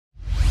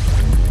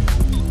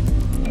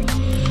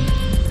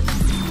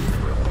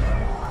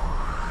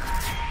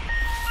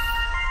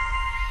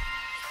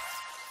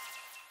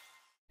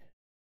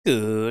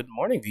Good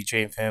morning,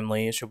 VeChain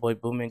family. It's your boy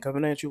Boomin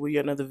coming at you with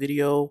yet another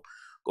video.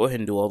 Go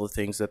ahead and do all the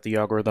things that the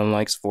algorithm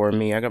likes for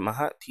me. I got my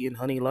hot tea and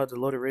honey latte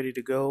loaded, ready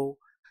to go.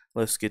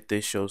 Let's get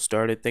this show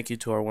started. Thank you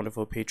to our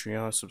wonderful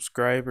Patreon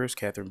subscribers: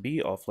 Catherine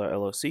B, Offler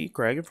LLC,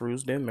 Craig and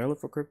Feruz, Dan, Maryland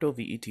for Crypto,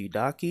 VET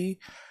Docky.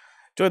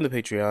 Join the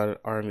Patreon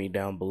army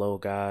down below,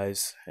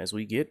 guys, as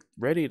we get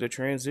ready to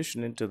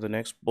transition into the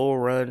next bull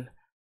run.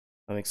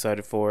 I'm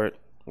excited for it.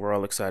 We're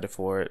all excited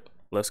for it.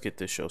 Let's get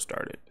this show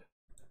started.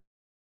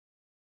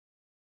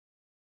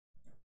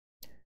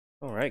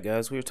 Alright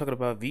guys, we were talking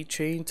about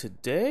VeChain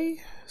today.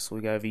 So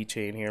we got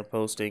VeChain here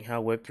posting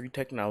how Web3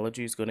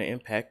 technology is going to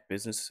impact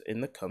business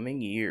in the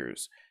coming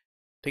years.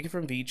 Take it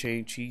from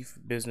VeChain Chief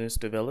Business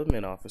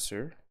Development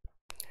Officer.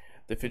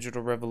 The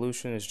Phygitial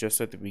revolution is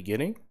just at the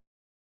beginning.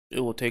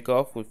 It will take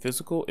off with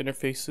physical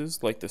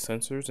interfaces like the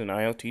sensors and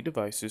IoT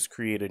devices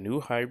create a new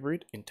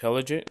hybrid,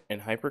 intelligent,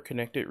 and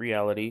hyper-connected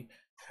reality,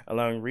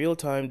 allowing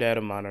real-time data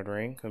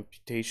monitoring,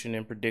 computation,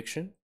 and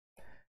prediction.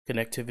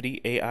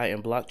 Connectivity, AI,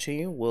 and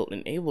blockchain will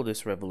enable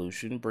this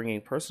revolution, bringing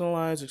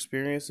personalized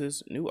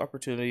experiences, new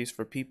opportunities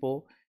for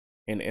people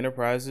and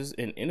enterprises,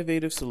 and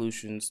innovative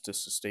solutions to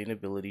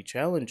sustainability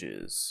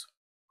challenges.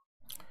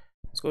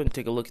 Let's go ahead and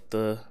take a look at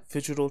the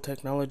Phygitial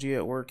technology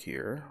at work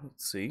here.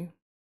 Let's see.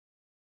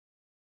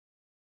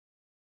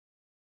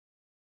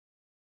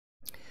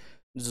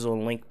 This is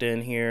on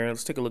LinkedIn here.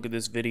 Let's take a look at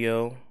this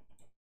video.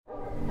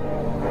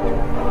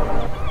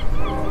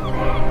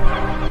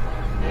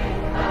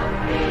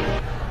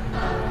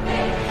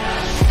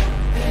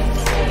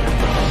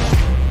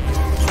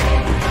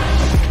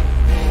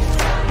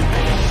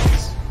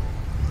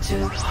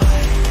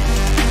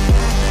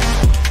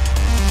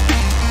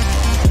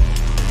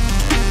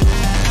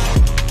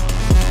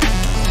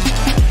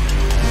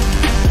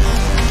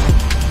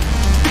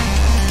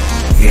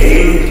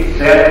 Game,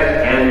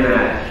 set, and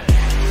match.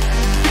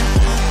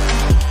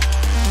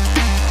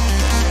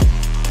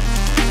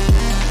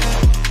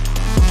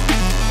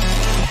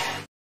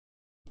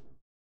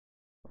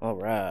 All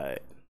right,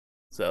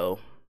 so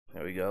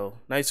there we go.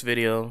 Nice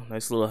video,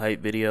 nice little hype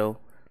video,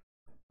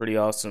 pretty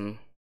awesome.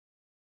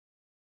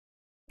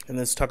 And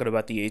let's talking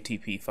about the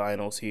ATP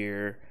finals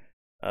here.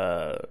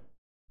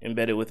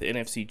 Embedded with the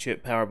NFC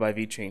chip powered by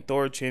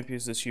VeChainThor,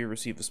 champions this year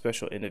receive a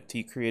special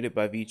NFT created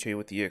by VeChain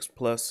with the X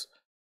Plus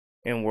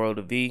and World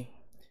of V,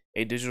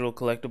 a digital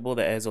collectible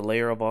that adds a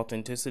layer of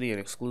authenticity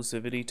and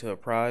exclusivity to a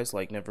prize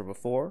like never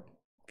before.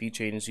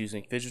 VeChain is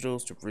using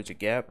Phygitals to bridge a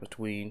gap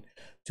between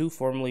two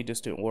formerly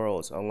distant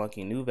worlds,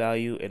 unlocking new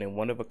value and a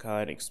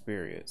one-of-a-kind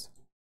experience.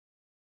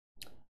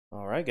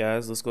 Alright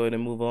guys, let's go ahead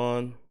and move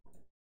on.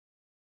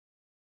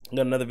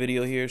 Got another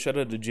video here. Shout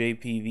out to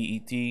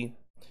JPVET.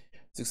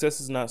 Success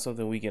is not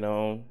something we can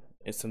own,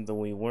 it's something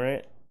we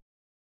rent.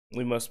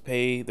 We must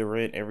pay the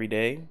rent every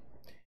day,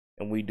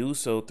 and we do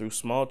so through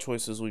small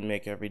choices we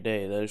make every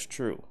day. That is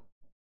true.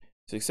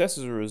 Success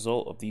is a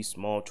result of these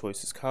small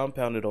choices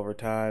compounded over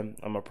time.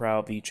 I'm a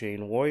proud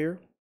VeChain warrior.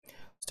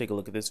 Let's take a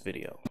look at this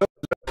video.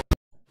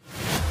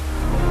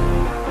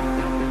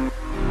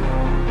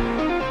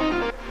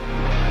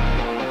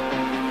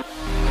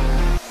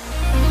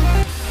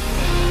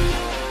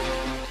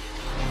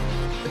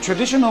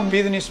 Traditional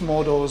business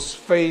models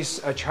face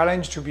a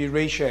challenge to be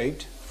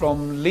reshaped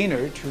from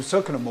linear to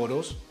circular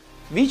models.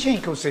 VeChain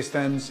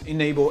ecosystems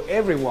enable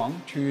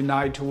everyone to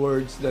unite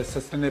towards the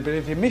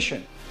sustainability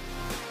mission.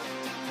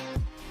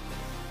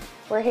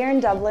 We're here in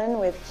Dublin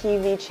with key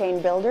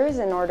VeChain builders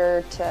in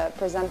order to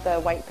present the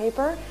white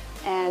paper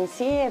and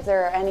see if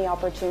there are any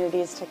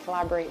opportunities to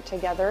collaborate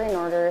together in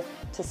order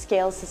to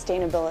scale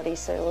sustainability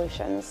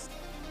solutions.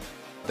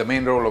 The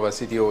main role of a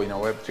CTO in a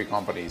Web3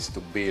 company is to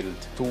build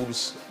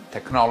tools,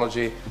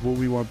 technology. What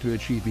we want to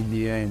achieve in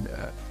the end,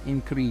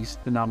 increase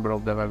the number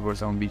of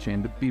developers on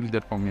VeChain, the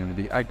builder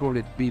community. I call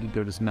it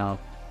builders now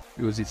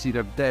because it's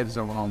either devs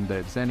or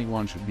non-devs.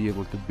 Anyone should be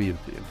able to build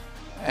it.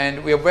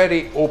 And we are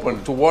very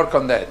open to work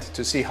on that,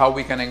 to see how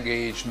we can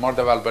engage more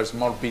developers,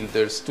 more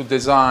builders, to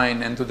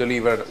design and to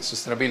deliver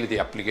sustainability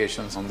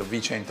applications on the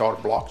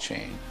VeChainThor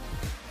blockchain.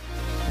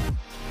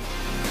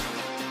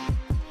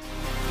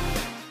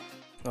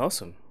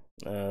 Awesome.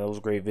 That was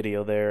a great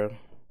video there.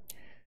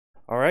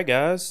 Alright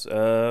guys,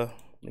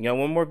 we got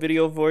one more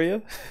video for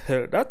you.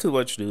 Not too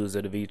much news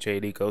in the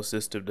VeChain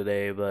ecosystem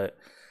today, but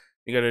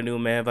we got a new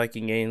Mad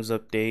Viking Games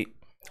update.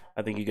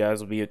 I think you guys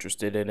will be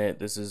interested in it.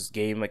 This is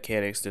game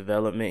mechanics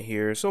development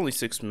here. It's only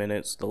 6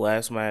 minutes. The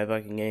last Mad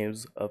Viking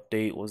Games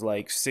update was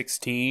like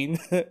 16.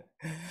 So this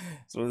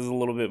is a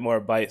little bit more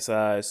bite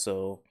size.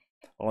 So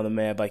all the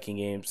Mad Viking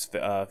Games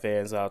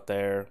fans out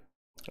there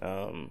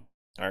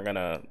are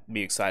gonna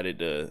be excited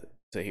to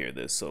hear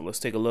this. So let's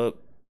take a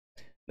look.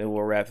 Then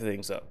we'll wrap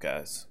things up,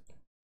 guys.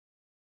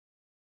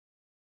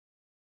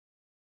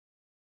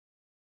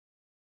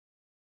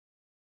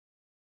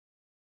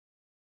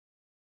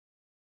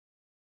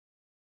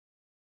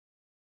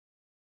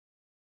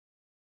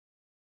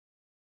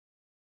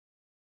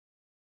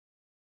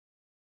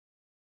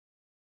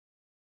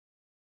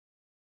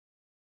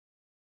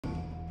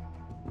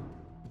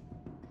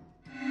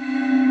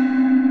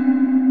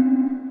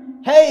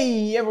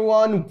 Hey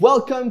everyone,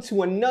 welcome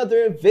to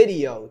another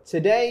video.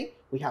 Today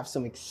we have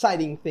some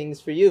exciting things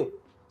for you.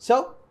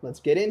 So let's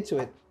get into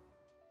it.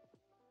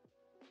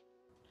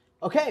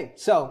 Okay,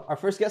 so our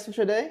first guest for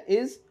today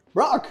is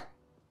Brock.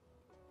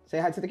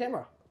 Say hi to the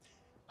camera.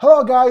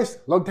 Hello guys,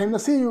 long time no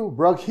see you.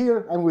 Brock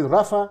here, I'm with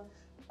Rafa,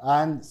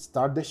 and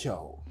start the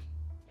show.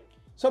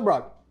 So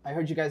Brock, I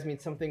heard you guys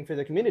made something for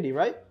the community,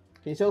 right?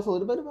 Can you tell us a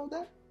little bit about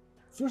that?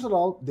 First of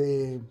all,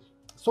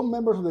 some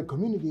members of the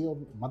community of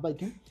Mad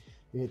Viking,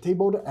 they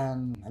bought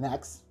an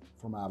axe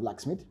from a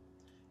blacksmith,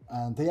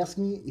 and they asked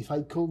me if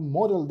I could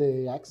model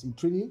the axe in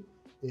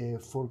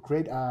 3D for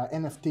create a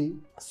NFT.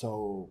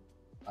 So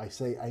I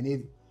say I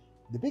need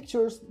the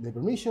pictures, the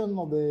permission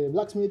of the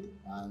blacksmith,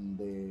 and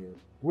the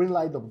green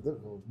light of the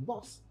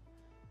boss.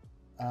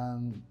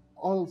 And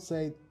all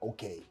said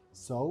okay.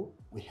 So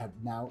we have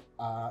now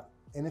a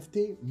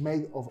NFT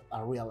made of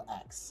a real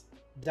axe.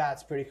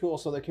 That's pretty cool.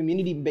 So the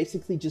community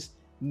basically just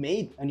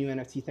made a new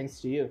NFT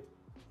thanks to you.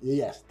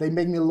 Yes, they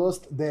make me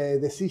lost the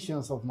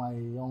decisions of my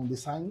own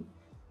design,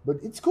 but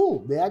it's cool.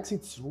 The axe,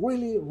 it's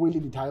really, really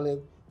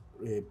detailed,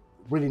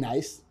 really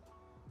nice.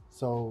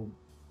 So,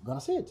 gonna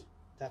see it.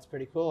 That's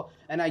pretty cool.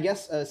 And I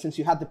guess since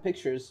you had the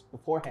pictures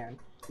beforehand,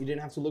 you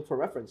didn't have to look for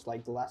reference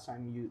like the last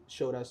time you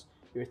showed us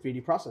your 3D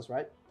process,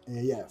 right?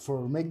 Yeah,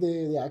 for make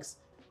the axe,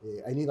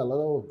 I need a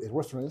lot of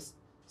reference.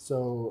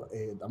 So,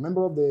 a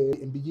member of the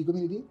MVG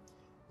community,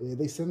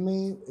 they sent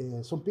me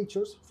some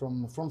pictures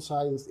from front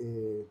side,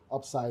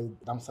 upside,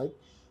 downside,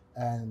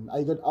 and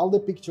I got all the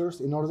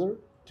pictures in order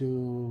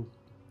to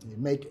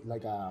make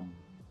like a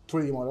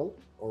 3D model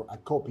or a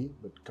copy,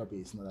 but copy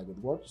is not a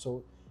good word,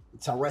 so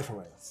it's a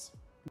reference.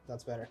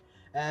 That's better.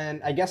 And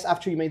I guess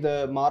after you made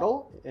the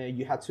model,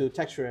 you had to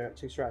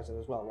texturize it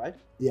as well, right?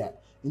 Yeah,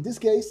 in this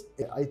case,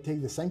 I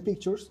take the same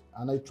pictures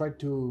and I try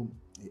to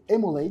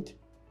emulate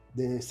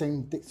the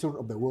same texture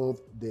of the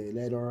wood, the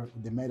leather,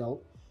 the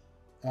metal.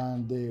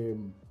 And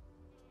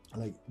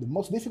the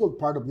most difficult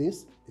part of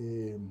this,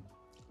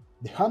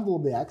 the handle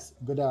of the axe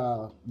got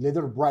a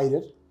leather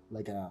braided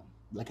like a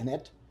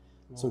net.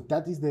 Wow. So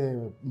that is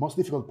the most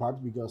difficult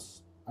part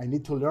because I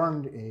need to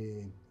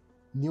learn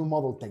new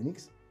model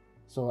techniques.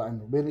 So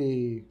I'm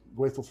very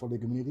grateful for the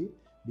community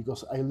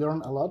because I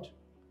learned a lot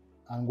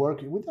and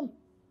work with them.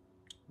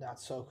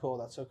 That's so cool.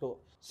 That's so cool.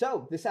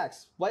 So this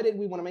axe, why did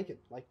we want to make it?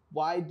 Like,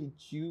 why did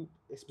you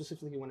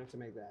specifically wanted to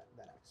make that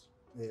axe?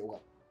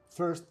 Well,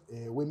 first,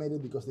 we made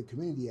it because the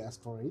community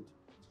asked for it,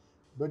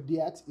 but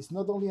the axe is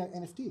not only an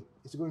NFT,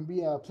 it's going to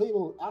be a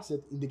playable asset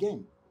in the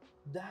game.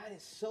 That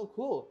is so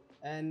cool.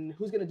 And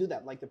who's going to do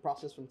that? Like the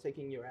process from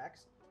taking your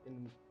axe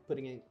and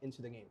putting it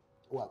into the game?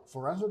 Well,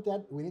 for answer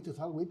that, we need to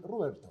talk with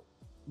Roberto.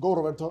 Go,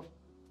 Roberto.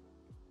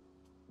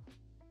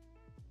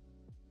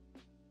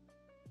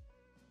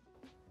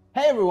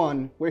 Hey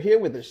everyone, we're here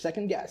with our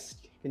second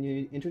guest. Can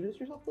you introduce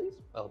yourself, please?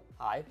 Well,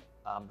 hi,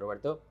 I'm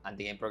Roberto. I'm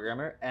the game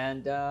programmer,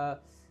 and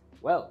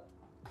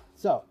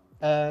So,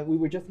 we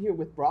were just here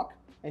with Brock,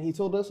 and he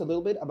told us a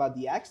little bit about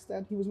the axe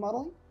that he was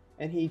modeling,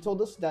 and he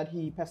told us that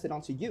he passed it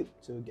on to you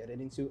to get it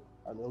into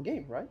our little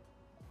game, right?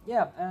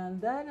 Yeah, and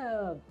that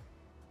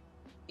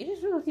it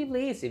is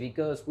relatively easy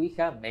because we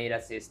have made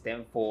a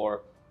system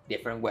for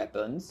different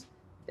weapons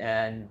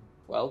and,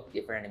 well,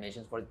 different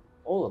animations for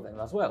all of them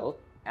as well,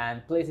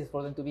 and places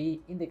for them to be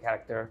in the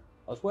character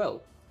as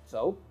well.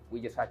 So we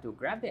just had to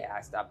grab the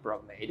axe that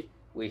Brock made.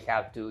 We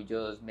have to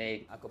just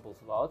make a couple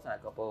slots and a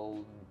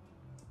couple,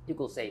 you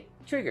could say,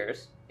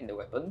 triggers in the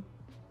weapon.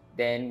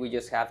 Then we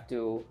just have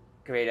to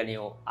create a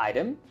new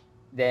item,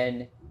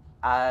 then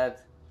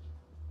add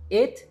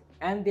it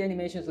and the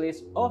animations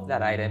list of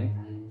that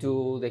item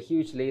to the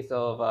huge list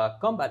of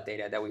combat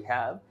data that we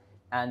have,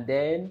 and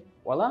then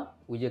voila,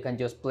 you can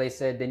just place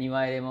the new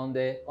item on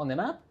the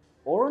map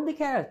or on the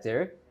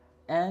character,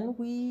 and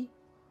the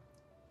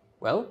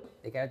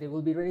character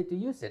will be ready to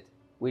use it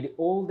with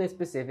all the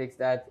specifics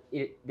that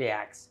the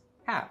axe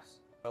has.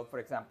 Well, for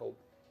example,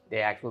 the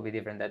axe will be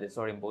different than the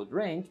soaring bolt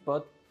range,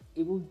 but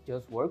it will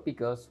just work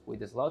because with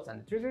the slots and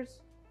the triggers,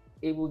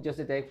 it will just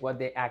detect what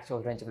the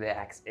actual range of the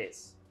axe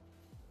is.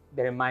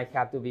 There might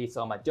have to be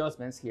some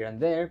adjustments here and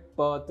there,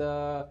 but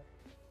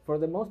for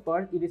the most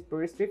part, it is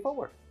pretty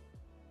straightforward.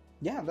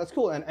 Yeah, that's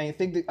cool. And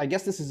I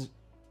guess this is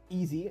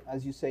easy,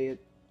 as you say it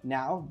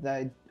now,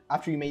 that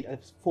after you made a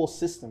full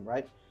system,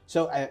 right?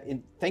 So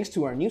thanks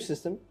to our new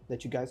system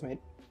that you guys made,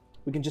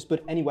 we can just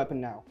put any weapon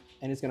now,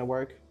 and it's gonna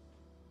work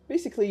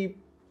basically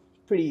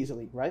pretty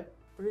easily, right?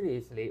 Pretty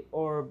easily,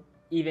 or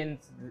even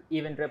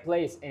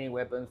replace any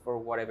weapons for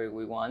whatever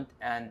we want.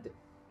 And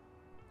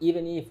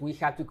even if we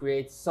have to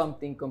create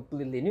something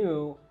completely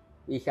new,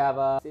 we have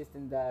a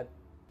system that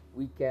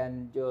we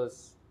can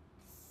just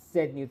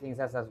set new things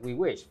as we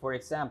wish. For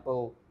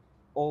example,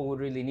 all we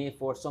really need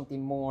for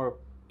something more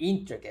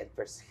intricate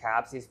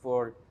perhaps is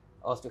for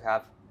us to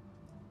have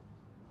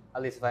a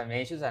list of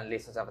animations and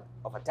lists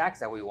of attacks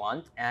that we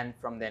want, and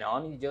from then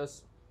on we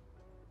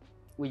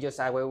just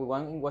add what we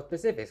want in what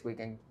specifics. We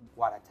can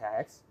what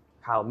attacks,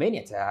 how many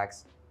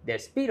attacks, the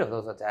speed of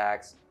those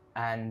attacks,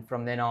 and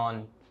from then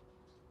on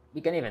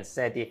we can even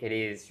set if it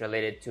is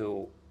related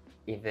to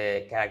if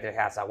the character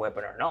has a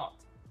weapon or not.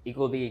 It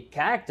could be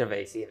character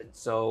based even.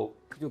 So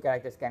two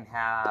characters can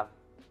have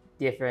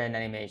different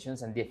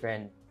animations and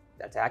different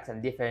attacks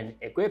and different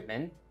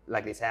equipment,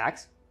 like this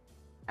axe,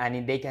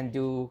 and they can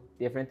do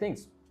different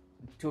things.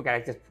 Two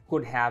characters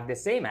could have the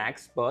same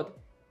axe, but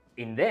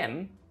in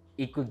them,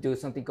 it could do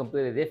something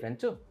completely different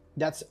too.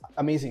 That's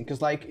amazing,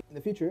 because like in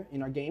the future,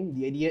 in our game,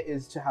 the idea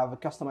is to have a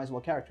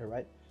customizable character,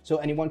 right? So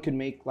anyone could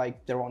make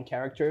like their own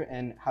character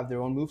and have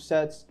their own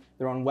movesets,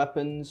 their own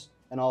weapons,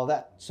 and all of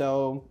that.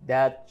 So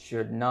that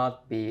should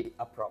not be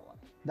a problem.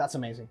 That's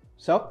amazing.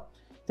 So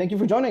thank you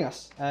for joining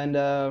us. And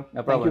no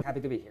problem.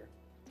 Happy to be here.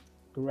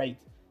 Great.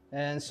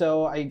 And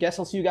so I guess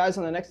I'll see you guys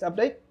on the next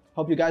update.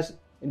 Hope you guys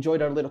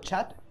enjoyed our little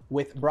chat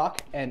with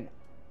Brock and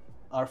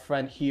our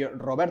friend here,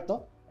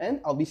 Roberto. And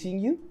I'll be seeing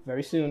you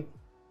very soon.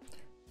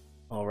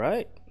 All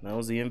right. That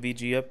was the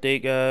MVG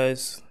update,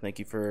 guys. Thank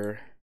you for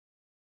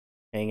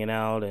hanging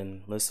out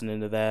and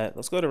listening to that.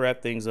 Let's go to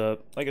wrap things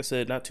up. Like I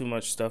said, not too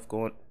much stuff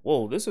going.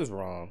 Whoa, this is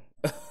wrong.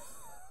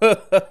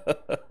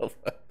 Oh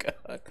my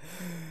God.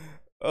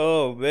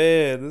 Oh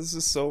man, this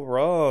is so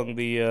wrong.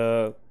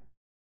 The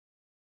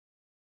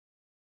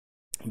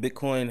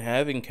Bitcoin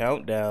halving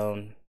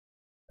countdown.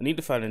 I need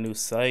to find a new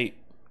site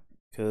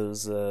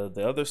because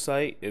the other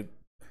site, I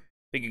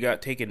think it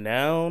got taken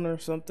down or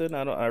something.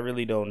 I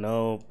really don't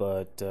know,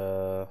 but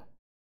we're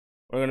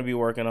gonna be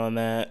working on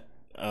that.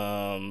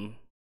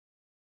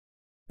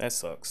 That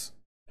sucks.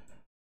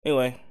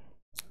 Anyway,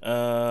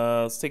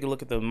 let's take a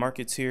look at the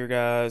markets here,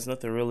 guys.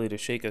 Nothing really to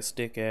shake a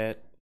stick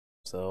at,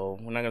 so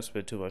we're not gonna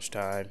spend too much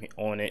time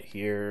on it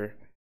here.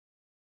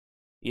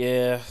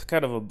 Yeah,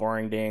 kind of a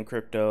boring day in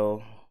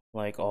crypto,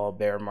 like all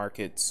bear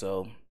markets.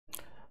 So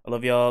I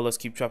love y'all. Let's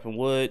keep chopping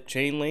wood.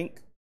 Chainlink.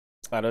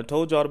 I done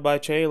told y'all to buy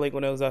Chainlink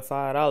when it was at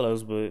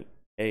 $5, but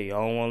hey,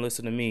 y'all don't want to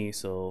listen to me,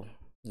 so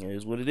it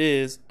is what it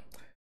is.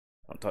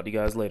 I'll talk to you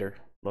guys later.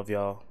 Love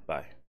y'all.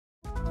 Bye.